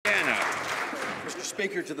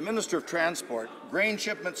Speaker, to the Minister of Transport, grain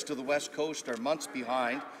shipments to the West Coast are months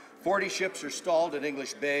behind. 40 ships are stalled at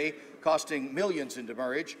English Bay, costing millions in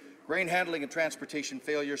demurrage. Grain handling and transportation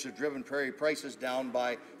failures have driven prairie prices down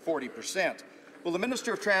by 40%. Will the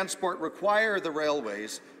Minister of Transport require the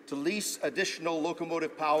railways to lease additional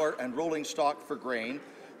locomotive power and rolling stock for grain?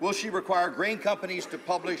 Will she require grain companies to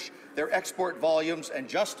publish their export volumes and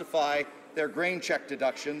justify their grain check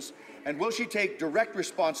deductions? And will she take direct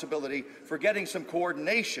responsibility for getting some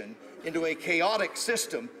coordination into a chaotic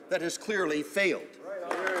system that has clearly failed?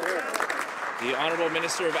 The Honourable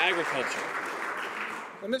Minister of Agriculture.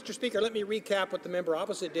 Well, Mr. Speaker, let me recap what the member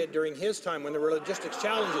opposite did during his time when there were logistics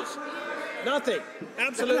challenges. Nothing.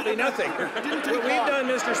 Absolutely nothing. What we've done,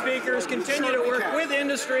 Mr. Speaker, is continue to work with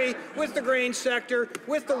industry, with the grain sector,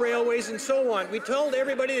 with the railways, and so on. We told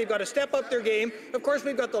everybody they've got to step up their game. Of course,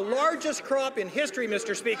 we've got the largest crop in history,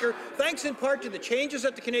 Mr. Speaker, thanks in part to the changes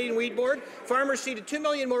at the Canadian Wheat Board. Farmers seeded 2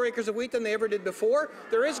 million more acres of wheat than they ever did before.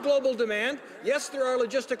 There is global demand. Yes, there are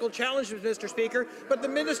logistical challenges, Mr. Speaker, but the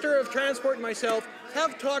Minister of Transport and myself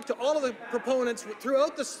have talked to all of the proponents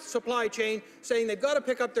throughout the supply chain, saying they've got to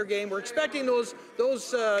pick up their game. We're expecting those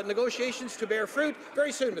negotiations to bear fruit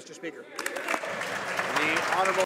very soon, Mr. Speaker. The Honourable